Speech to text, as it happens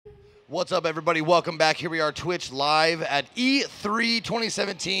What's up, everybody? Welcome back. Here we are, Twitch live at E3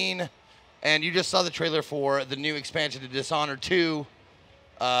 2017, and you just saw the trailer for the new expansion to Dishonored 2.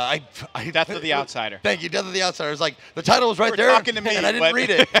 Death of the Outsider. Thank you, Death of the Outsider. It's like the title was right were there, talking to me, and I didn't but-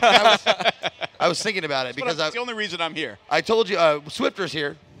 read it. I was thinking about it because That's the only reason I'm here. I told you, Swifter's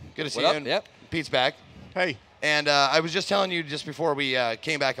here. Good to see you. What up? And Yep. Pete's back. Hey. And I was just telling you just before we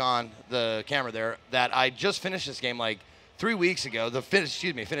came back on the camera there that I just finished this game like 3 weeks ago.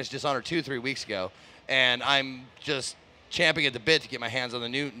 Finished Dishonored 2 3 weeks ago, and I'm just champing at the bit to get my hands on the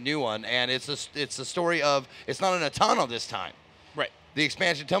new one. And it's a story of, it's not an Atano this time. Right. The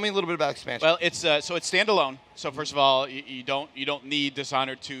expansion. Tell me a little bit about expansion. Well, it's so it's standalone. So first of all, you don't need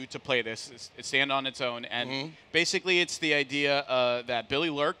Dishonored 2 to play this. It's stand on its own, and basically it's the idea that Billy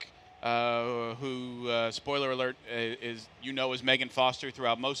Lurk, who spoiler alert is Megan Foster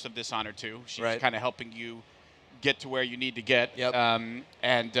throughout most of Dishonored 2. She's Right. kind of helping you get to where you need to get. Yep.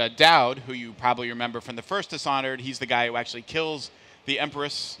 And Dowd, who you probably remember from the first Dishonored, he's the guy who actually kills the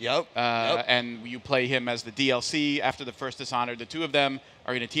Empress. Yep. And you play him as the DLC after the first Dishonored. The two of them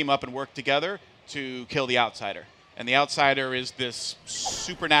are going to team up and work together to kill the Outsider. And the Outsider is this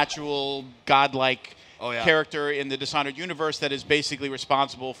supernatural, godlike character in the Dishonored universe that is basically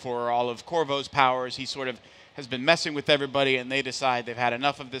responsible for all of Corvo's powers. He sort of has been messing with everybody, and they decide they've had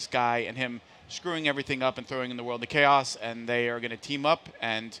enough of this guy and him screwing everything up and throwing in the world of chaos, and they are going to team up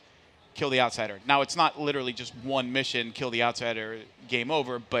and kill the Outsider. Now, it's not literally just one mission, kill the Outsider, game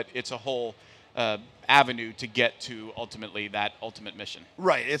over, but it's a whole avenue to get to ultimately that ultimate mission.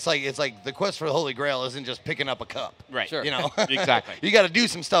 Right. It's like the quest for the Holy Grail isn't just picking up a cup. Right. Sure. You know. Exactly. You got to do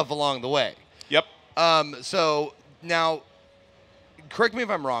some stuff along the way. Yep. So now, correct me if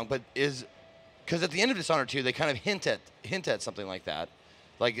I'm wrong, but because at the end of Dishonored 2, they kind of hint at something like that,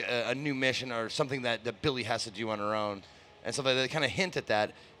 like a new mission or something that Billy has to do on her own, and stuff like that. They kind of hint at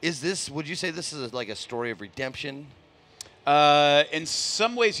that. Would you say this is like a story of redemption? In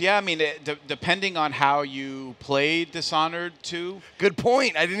some ways, yeah. I mean, depending on how you play Dishonored 2. Good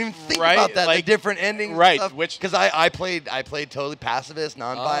point. I didn't even think Right, about that. like- the different endings, right, Stuff. which- Because I played totally pacifist,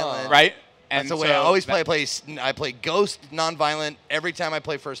 nonviolent. Right. That's the And way so I always that- play. I play Ghost, nonviolent every time I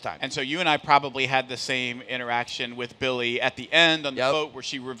play first time. And so you and I probably had the same interaction with Billy at the end on the Yep. boat where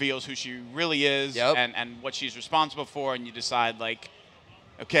she reveals who she really is Yep. and what she's responsible for, and you decide, like,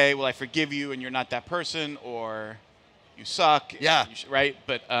 okay, well, I forgive you and you're not that person, or you suck. Yeah. Right?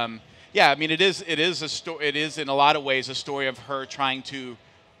 But, yeah, I mean, it is in a lot of ways a story of her trying to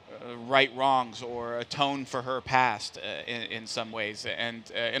right wrongs or atone for her past in some ways. And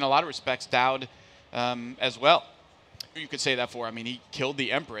in a lot of respects, Dowd as well. You could say that for. I mean, he killed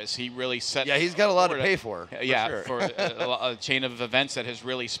the Empress. He really set. Yeah, he's got a lot to forward pay for. Yeah, sure. for a chain of events that has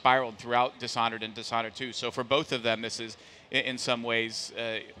really spiraled throughout Dishonored and Dishonored 2. So for both of them, this is in some ways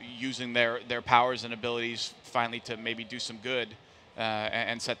using their powers and abilities finally to maybe do some good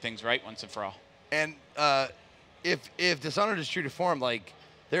and set things right once and for all. And if Dishonored is true to form, like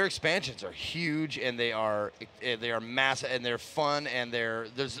their expansions are huge and they are massive and they're fun and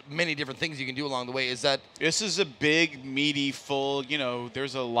there's many different things you can do along the way. Is that This is a big, meaty, full,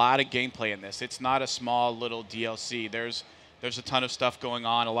 there's a lot of gameplay in this. It's not a small little DLC. There's a ton of stuff going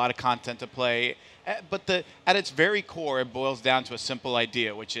on, a lot of content to play. But at its very core, it boils down to a simple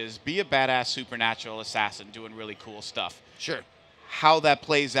idea, which is be a badass supernatural assassin doing really cool stuff. sure? How that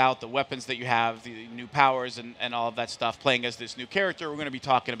plays out, the weapons that you have, the new powers and all of that stuff, playing as this new character, we're going to be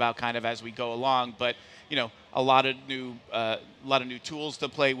talking about kind of as we go along. But, a lot of new tools to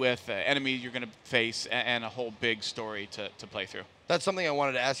play with, enemies you're going to face, and a whole big story to play through. That's something I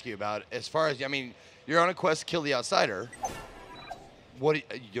wanted to ask you about. As far as you're on a quest to kill the Outsider. What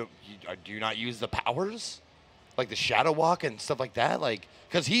do you not use the powers, like the Shadow Walk and stuff like that? Like,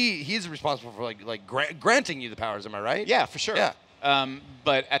 because he's responsible for like granting you the powers. Am I right? Yeah, for sure. Yeah.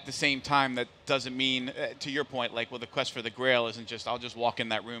 But at the same time, that doesn't mean, to your point, like, well, the quest for the Grail isn't just I'll just walk in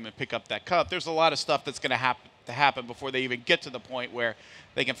that room and pick up that cup. There's a lot of stuff that's going to happen before they even get to the point where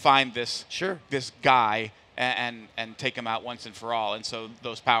they can find this guy and take him out once and for all. And so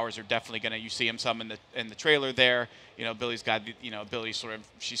those powers are definitely going to. You see him some in the trailer there. Billy's got Billy sort of,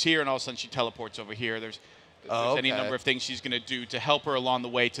 she's here and all of a sudden she teleports over here. There's any number of things she's going to do to help her along the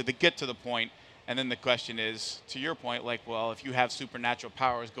way to get to the point. And then the question is, to your point, like, well, if you have supernatural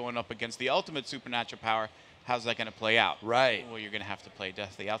powers going up against the ultimate supernatural power, how's that going to play out? Right. Well, you're going to have to play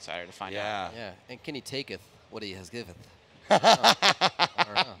Death of the Outsider to find out. Yeah. And can he taketh what he has giveth?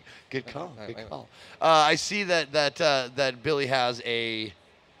 Good call. Good call. I see that Billy has a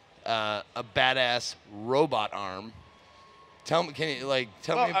badass robot arm. Tell me,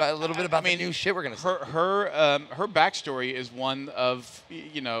 tell me about a little bit about the new shit we're gonna see. Her backstory is one of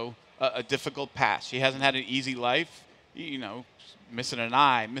a difficult past. She hasn't had an easy life. Missing an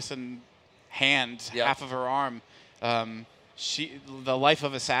eye, missing hand, half of her arm. The life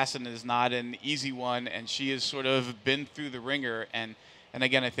of assassin is not an easy one, and she has sort of been through the ringer. And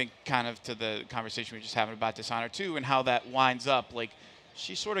again, I think kind of to the conversation we were just having about Dishonored 2 and how that winds up. Like,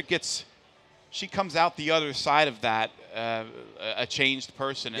 she comes out the other side of that a changed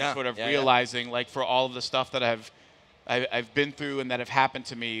person and sort of realizing, like, for all of the stuff that I've been through and that have happened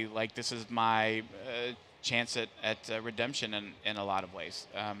to me, like, this is my chance at redemption in a lot of ways,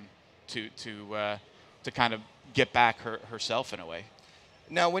 to kind of get back herself in a way.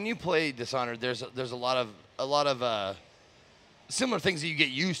 Now, when you play Dishonored, there's a lot of similar things that you get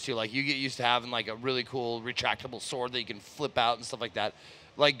used to. Like, you get used to having like a really cool retractable sword that you can flip out and stuff like that.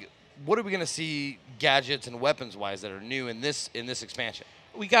 Like, what are we gonna see gadgets and weapons wise that are new in this expansion?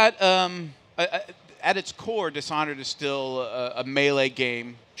 We got at its core, Dishonored is still a melee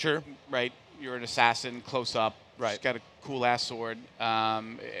game. Sure. Right. You're an assassin, close up. Right. She's got a cool ass sword.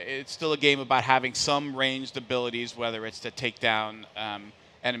 It's still a game about having some ranged abilities, whether it's to take down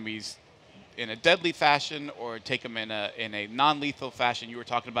enemies in a deadly fashion or take them in a non-lethal fashion. You were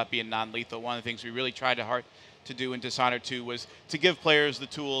talking about being non-lethal. One of the things we really tried hard to do in Dishonored 2 was to give players the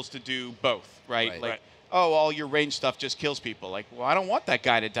tools to do both, right? Like, oh, all your range stuff just kills people. Like, well, I don't want that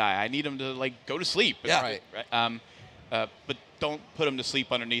guy to die. I need him to, like, go to sleep. Yeah. Right. But don't put them to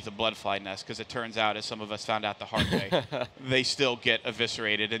sleep underneath a bloodfly nest, because it turns out, as some of us found out the hard way, they still get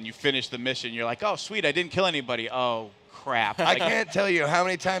eviscerated. And you finish the mission, you're like, oh, sweet, I didn't kill anybody. Oh, crap. I can't tell you how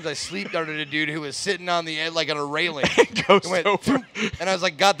many times I sleeped under the dude who was sitting on the edge, like on a railing. Goes over. And I was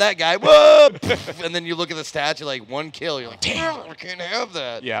like, got that guy. Whoa! And then you look at the stats, you're like, 1 kill. You're like, damn, I can't have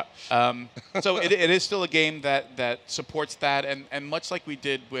that. Yeah. So it is still a game that supports that. And much like we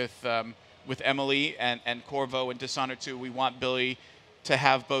did with Emily and Corvo and Dishonored 2, we want Billy to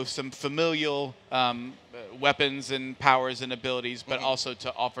have both some familial weapons and powers and abilities, but also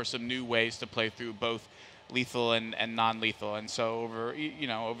to offer some new ways to play through both lethal and non-lethal. And so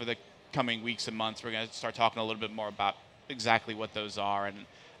over the coming weeks and months, we're going to start talking a little bit more about exactly what those are and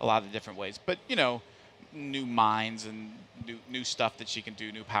a lot of the different ways. But, new minds and new stuff that she can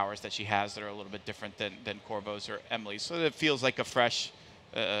do, new powers that she has that are a little bit different than Corvo's or Emily's. So it feels like a fresh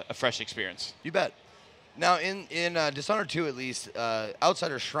experience. You bet. Now, in Dishonored 2, at least,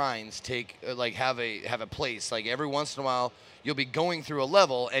 outsider shrines have a place. Like, every once in a while, you'll be going through a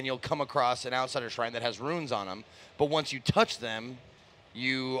level and you'll come across an outsider shrine that has runes on them. But once you touch them,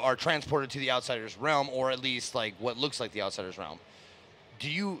 you are transported to the outsider's realm, or at least like what looks like the outsider's realm.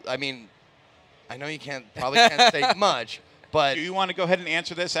 I know you probably can't say much, but do you want to go ahead and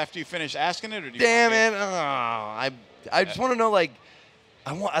answer this after you finish asking it, or do you damn it! I just want to know, like,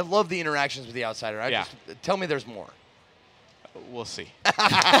 I love the interactions with the outsider. Just tell me there's more. We'll see.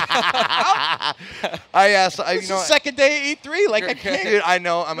 I asked. This is second day at E3. Like, I can't. Dude, I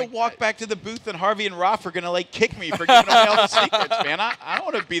know. I'm gonna walk back to the booth, and Harvey and Roth are gonna like kick me for giving away all the secrets, man. I don't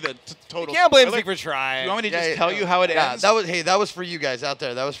want to be the total. You can't blame spoiler. me for trying. You want me to just tell you how it ends? That was for you guys out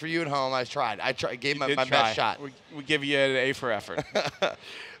there. That was for you at home. I tried. I gave my best shot. We give you an A for effort.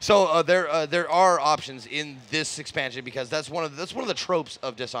 So there are options in this expansion, because that's one of the tropes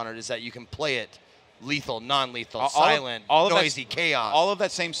of Dishonored, is that you can play it lethal, non-lethal, silent, noisy, chaos. All of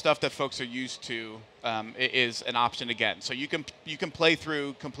that same stuff that folks are used to is an option again. So you can play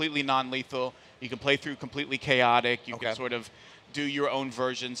through completely non-lethal. You can play through completely chaotic. You can sort of do your own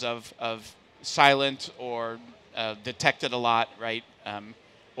versions of silent or detected a lot, right?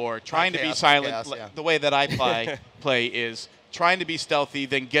 Or trying to be silent. The way that I play is trying to be stealthy,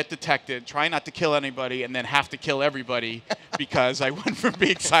 then get detected, try not to kill anybody, and then have to kill everybody because I went from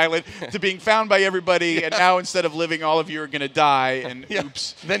being silent to being found by everybody, and now instead of living, all of you are going to die, and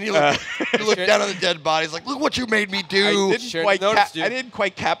oops. Then you look down on the dead bodies like, look what you made me do. I didn't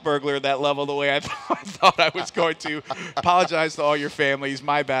quite cap burglar that level the way I thought I was going to. Apologize to all your families.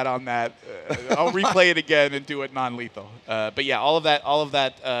 My bad on that. I'll replay it again and do it non-lethal. But yeah, all of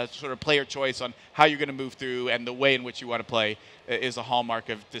that sort of player choice on how you're going to move through and the way in which you want to play is a hallmark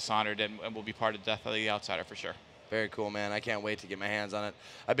of Dishonored, and will be part of Death of the Outsider for sure. Very cool, man. I can't wait to get my hands on it.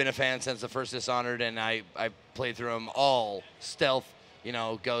 I've been a fan since the first Dishonored, and I played through them all stealth,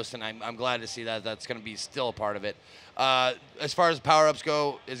 Ghost, and I'm glad to see that that's going to be still a part of it. As far as power-ups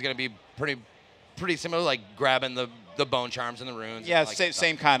go, is going to be pretty similar, like grabbing the bone charms and the runes. Yeah, and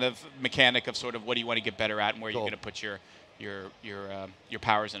same kind of mechanic of sort of what do you want to get better at and where you're going to put your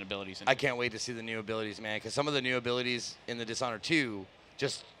powers and abilities in. I can't wait to see the new abilities, man, because some of the new abilities in the Dishonored 2,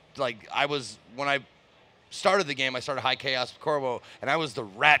 just like when I started the game, I started High Chaos Corvo, and I was the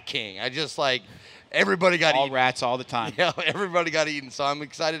Rat King. I just like everybody got all eaten. rats all the time. Yeah, everybody got eaten. So I'm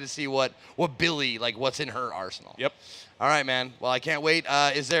excited to see what Billy what's in her arsenal. Yep. All right, man. Well, I can't wait.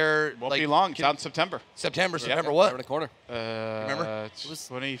 Is there Won't be long. It's out in September. September Right what? in the corner. Remember? It's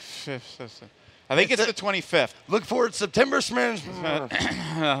 25th. I think it's the 25th. Look forward to September. On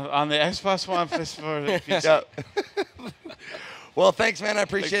the Xbox One for PC. Yeah. Well, thanks, man. I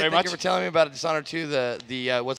appreciate it. very Thank you much. for telling me about Dishonored 2. The what's